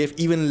Rohan. They have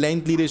even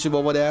land leadership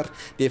over there.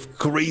 They have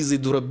crazy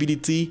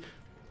durability,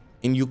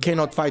 and you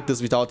cannot fight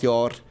this without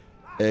your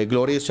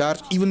glorious charge.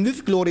 Even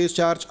with glorious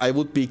charge, I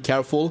would be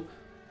careful.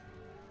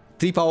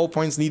 3 power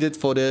points needed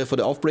for the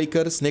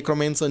Oathbreakers.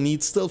 Necromancer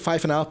needs still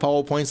 5.5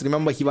 power points.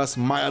 Remember, he was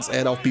miles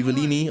ahead of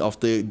Bivellini, of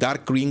the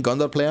dark green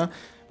Gondor player.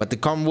 But the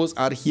combos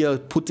are here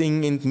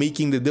putting and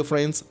making the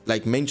difference.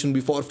 Like mentioned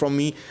before from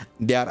me,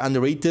 they are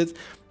underrated.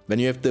 When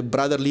you have the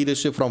brother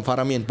leadership from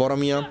Faramir and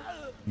Boromir,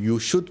 you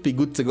should be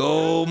good to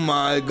go. Oh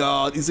my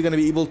god, is he gonna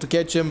be able to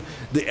catch him?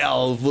 The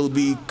elf will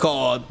be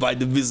caught by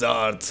the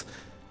wizard.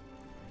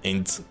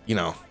 And, you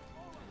know,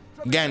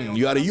 again,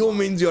 you are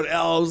humans, you are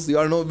elves, you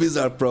are no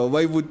wizard, bro.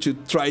 Why would you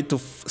try to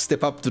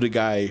step up to the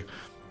guy?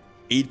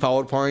 8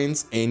 power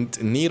points,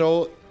 and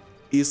Nero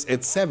is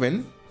at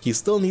 7. He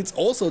still needs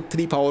also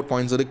 3 power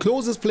points. So the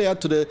closest player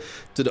to the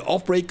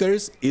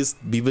Oathbreakers is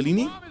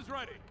Bivellini.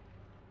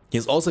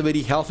 He's also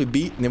very healthy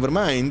beat. Never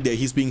mind,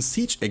 he's being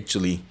sieged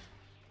actually.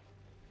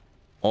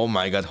 Oh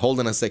my god, hold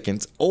on a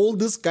second. All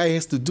this guy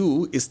has to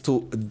do is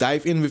to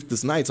dive in with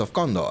these Knights of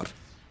Gondor.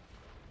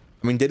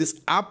 I mean, there is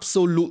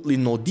absolutely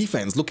no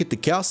defense. Look at the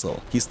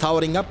castle. He's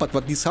towering up, but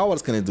what these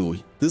towers gonna do?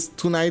 These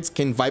 2 knights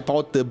can wipe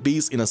out the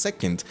base in a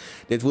second.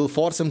 That will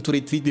force him to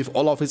retreat with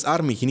all of his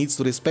army. He needs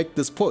to respect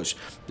this push.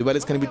 The battle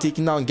is gonna be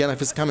taken down. Gandalf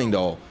is coming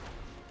though.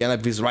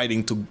 Gandalf is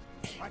riding to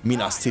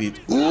Minas Tirith.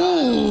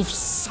 Ooh,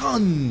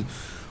 son!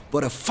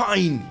 What a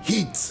fine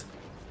hit!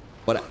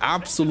 What an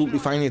absolutely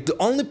fine hit. The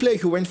only player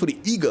who went for the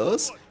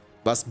eagles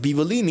was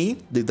Bivellini,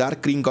 the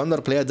dark green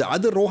Gondor player. The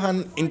other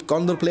Rohan and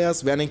Gondor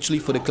players went actually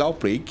for the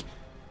Cloudbreak.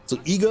 So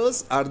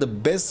eagles are the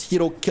best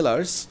hero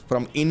killers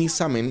from any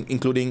summon,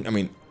 including, I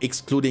mean,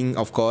 excluding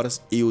of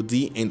course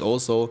AOD and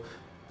also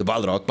the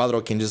Balrog.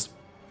 Balrog can just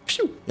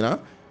pew, you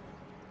know.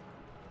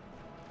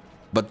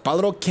 But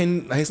Balrog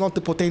has not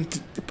the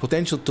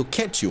potential to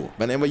catch you.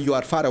 Whenever you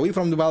are far away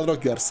from the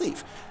Balrog, you are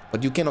safe.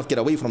 But you cannot get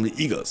away from the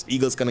eagles.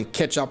 Eagles gonna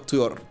catch up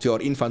to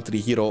your infantry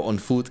hero on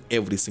foot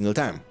every single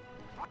time.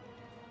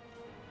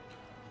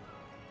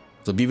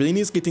 So Bivellini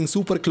is getting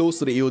super close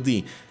to the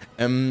AOD.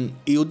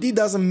 AOD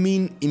doesn't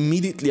mean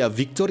immediately a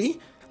victory,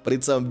 but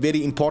it's a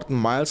very important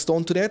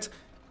milestone to that.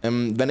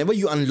 Whenever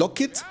you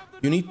unlock it,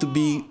 you need to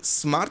be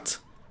smart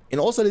and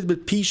also a little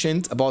bit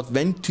patient about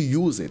when to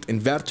use it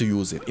and where to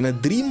use it. In a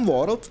dream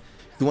world,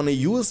 you want to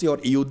use your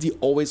AOD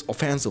always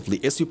offensively.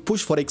 As you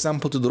push, for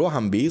example, to the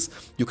Rohan base,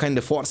 you kind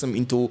of force him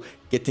into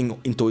getting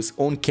into his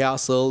own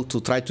castle to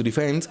try to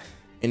defend.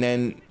 And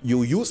then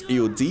you use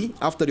AOD.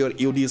 After your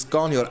AOD is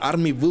gone, your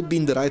army will be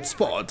in the right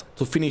spot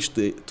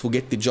to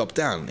get the job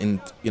done and,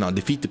 you know,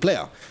 defeat the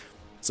player.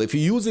 So if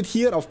you use it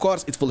here, of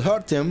course, it will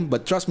hurt him,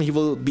 but trust me, he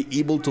will be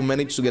able to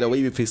manage to get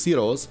away with his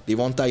heroes. They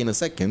won't die in a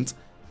second.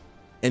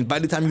 And by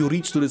the time you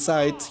reach to the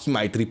side, he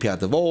might repair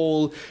the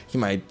wall, he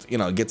might, you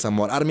know, get some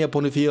more army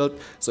upon the field.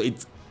 So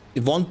it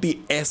won't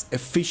be as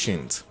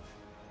efficient.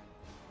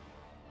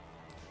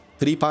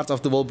 3 parts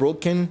of the wall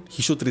broken,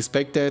 he should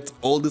respect that.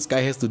 All this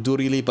guy has to do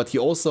really, but he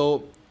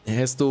also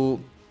has too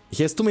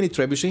many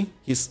trebuchet.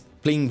 He's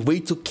playing way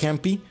too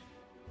campy.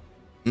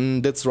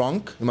 That's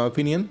wrong, in my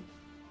opinion.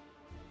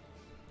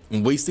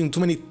 Wasting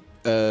too many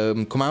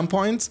command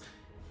points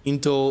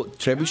into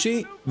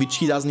trebuchet, which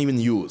he doesn't even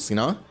use, you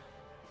know?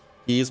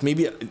 He is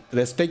maybe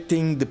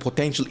respecting the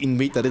potential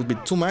invade a little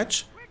bit too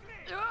much,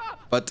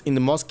 but in the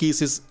most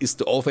cases, is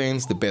the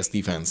offense the best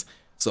defense.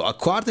 So a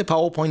quarter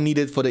power point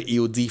needed for the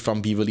AOD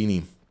from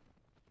Bivellini.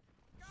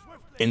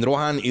 And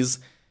Rohan is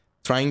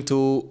trying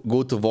to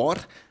go to war,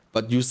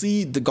 but you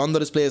see the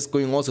Gondor's players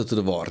going also to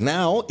the war.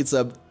 Now it's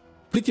a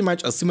pretty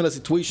much a similar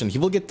situation. He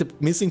will get the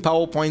missing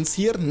power points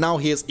here. Now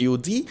he has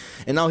AOD,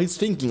 and now he's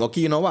thinking,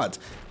 okay, you know what?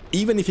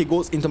 Even if he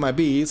goes into my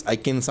base, I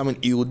can summon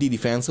AOD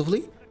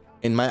defensively,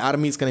 and my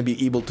army is gonna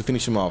be able to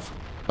finish him off.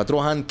 But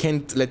Rohan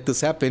can't let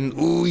this happen.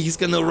 Ooh, he's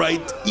gonna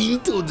ride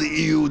into the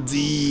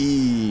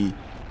AOD.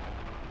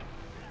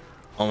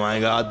 Oh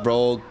my god,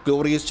 bro.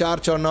 Glorious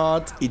charge or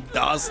not, it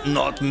does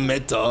not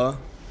matter.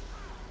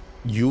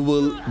 You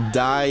will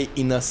die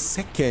in a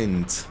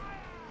second.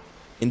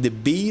 And the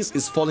base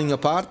is falling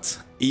apart.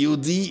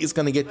 AOD is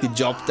gonna get the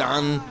job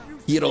done.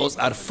 Heroes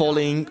are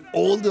falling.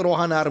 All the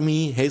Rohan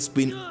army has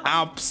been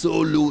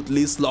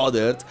absolutely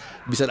slaughtered.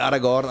 Besides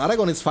Aragorn.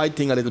 Aragorn is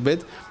fighting a little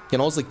bit. Can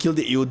also kill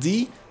the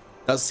AOD.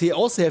 Does he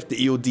also have the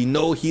AOD?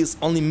 No, he is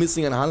only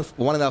missing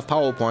 1.5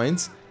 power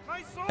points.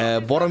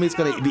 Boromir is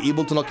gonna be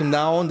able to knock him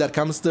down. There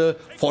comes the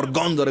For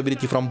Gondor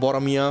ability from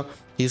Boromir.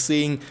 He's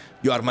saying,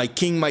 you are my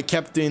king, my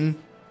captain,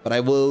 but I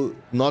will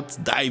not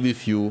die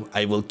with you.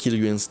 I will kill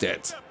you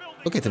instead.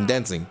 Look at him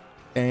dancing.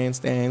 Dance,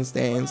 dance,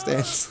 dance,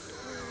 dance.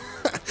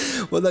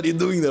 What are you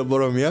doing there,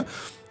 Boromir?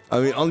 I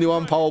mean, only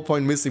 1 power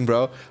point missing,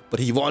 bro. But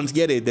he won't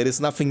get it. There is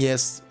nothing he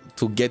has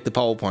to get the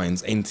power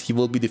points. And he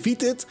will be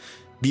defeated.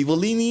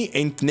 Bivellini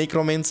and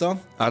Necromancer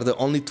are the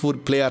only 2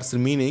 players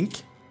remaining.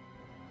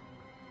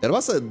 There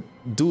was a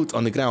dude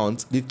on the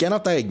ground. Did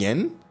Gandalf die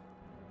again?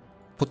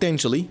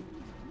 Potentially.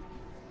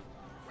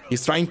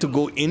 He's trying to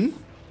go in.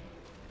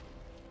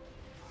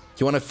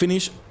 You want to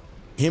finish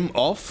him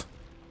off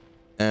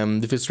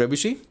with his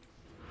trebuchet.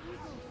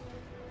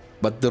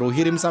 But the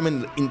Rohirrim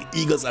summon in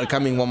Eagles are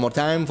coming one more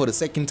time for the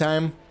second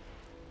time.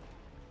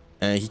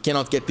 He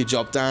cannot get the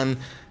job done.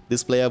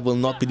 This player will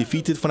not be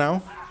defeated for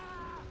now.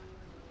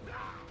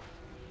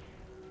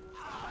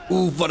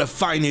 Ooh, what a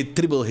fine hit.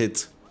 Triple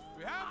hit.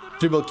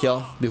 Triple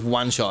kill with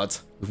 1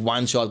 shot. With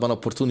 1 shot, 1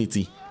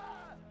 opportunity.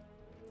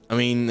 I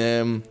mean,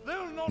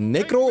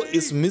 Necro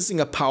is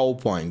missing a power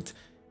point.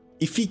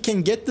 If he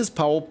can get this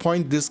power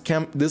point, this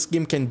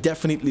game can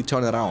definitely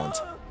turn around.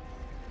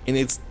 And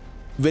it's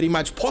very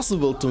much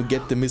possible to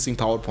get the missing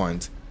power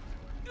point.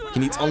 He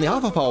needs only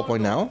half a power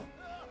point now.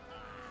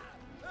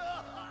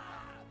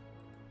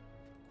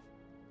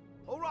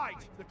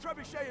 Alright, the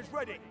trebuchet is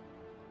ready.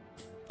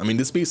 I mean,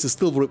 this base is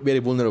still very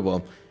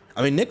vulnerable.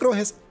 I mean, Necro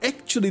has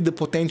actually the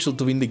potential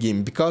to win the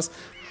game because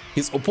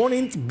his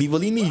opponent,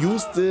 Bivellini,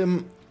 used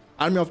the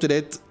Army of the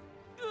Dead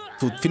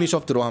to finish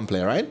off the Rohan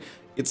player, right?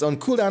 It's on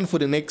cooldown for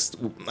the next,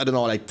 I don't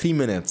know, like 3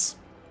 minutes.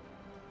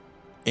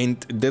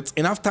 And that's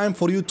enough time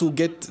for you to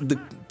get the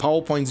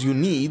power points you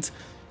need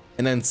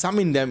and then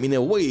summon them in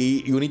a way.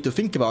 You need to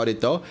think about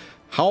it though.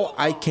 How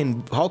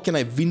can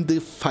I win the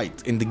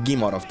fight in the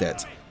game out of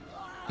that?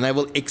 And I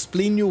will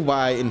explain you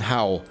why and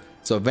how.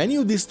 So when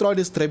you destroy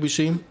this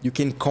trebuchet, you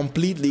can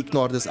completely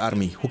ignore this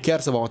army. Who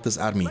cares about this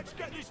army?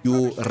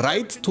 You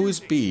ride to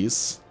his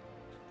base.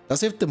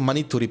 Does he have the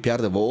money to repair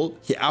the wall?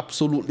 He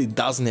absolutely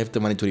doesn't have the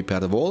money to repair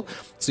the wall.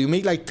 So you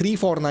make like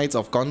 3-4 Knights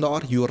of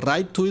Gondor. You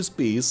ride to his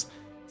base.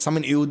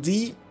 Summon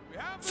AOD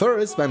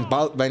first when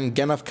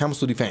Gandalf comes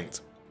to defend.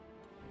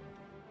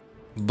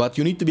 But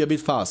you need to be a bit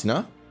fast, you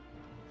know?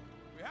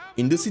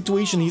 In this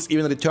situation, he's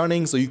even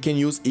returning, so you can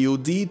use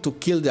AOD to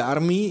kill the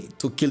army,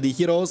 to kill the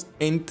heroes,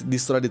 and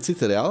destroy the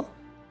citadel.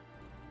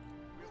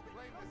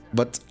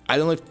 But I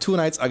don't know if 2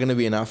 Knights are gonna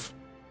be enough.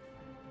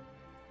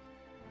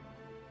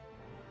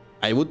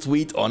 I would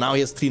wait. Oh, now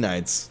he has 3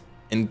 Knights.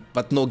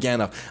 But no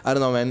Gandalf. I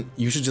don't know, man.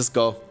 You should just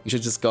go. You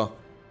should just go.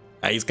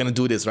 He's gonna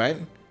do this, right?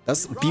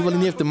 Does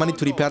Bivalini have the money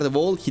to repair the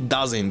wall? He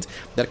doesn't.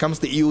 There comes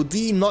the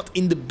EOD, not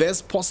in the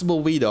best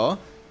possible way though.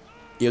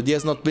 EOD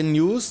has not been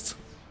used.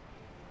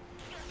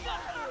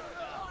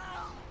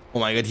 Oh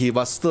my god, he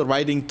was still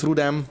riding through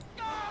them.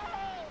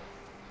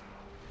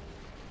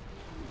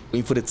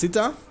 Going for the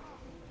Zita.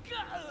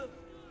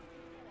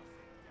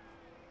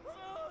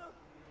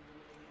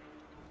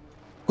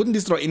 Couldn't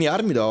destroy any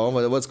army though.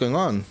 What's going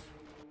on?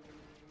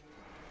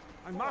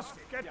 I must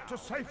get to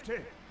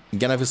safety.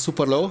 Gandalf is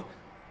super low.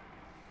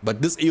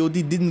 But this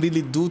AOD didn't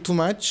really do too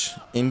much.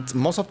 And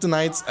most of the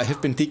knights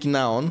have been taken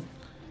down.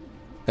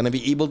 Gonna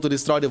be able to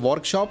destroy the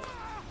workshop.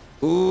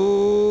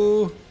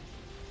 Ooh.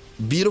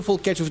 Beautiful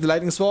catch with the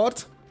lightning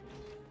sword.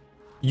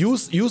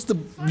 Use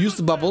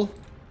the bubble.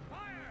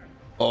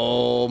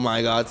 Oh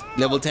my god.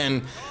 Level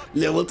 10.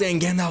 Level 10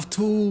 Gandalf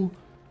 2.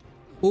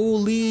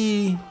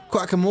 Holy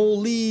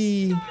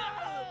guacamole.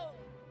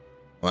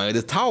 Well,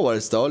 the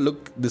towers though,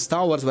 look, the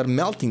towers were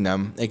melting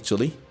them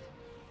actually.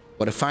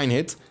 What a fine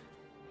hit.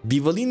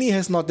 Bivalini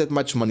has not that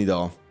much money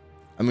though.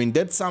 I mean,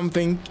 that's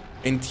something,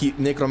 and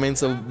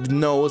Necromancer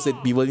knows that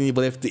Bivalini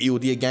will have the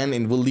AOD again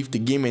and will leave the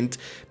game, and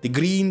the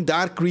green,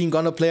 dark green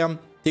Gunner player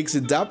takes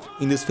it up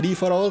in this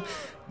free-for-all.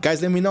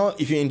 Guys, let me know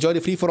if you enjoy the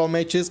free-for-all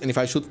matches and if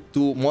I should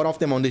do more of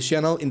them on this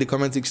channel in the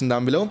comment section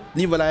down below.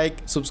 Leave a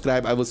like,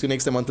 subscribe. I will see you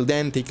next time. Until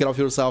then, take care of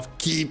yourself,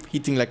 keep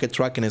hitting like a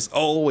truck, and as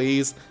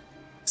always,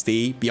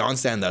 stay beyond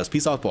standards.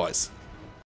 Peace out, boys.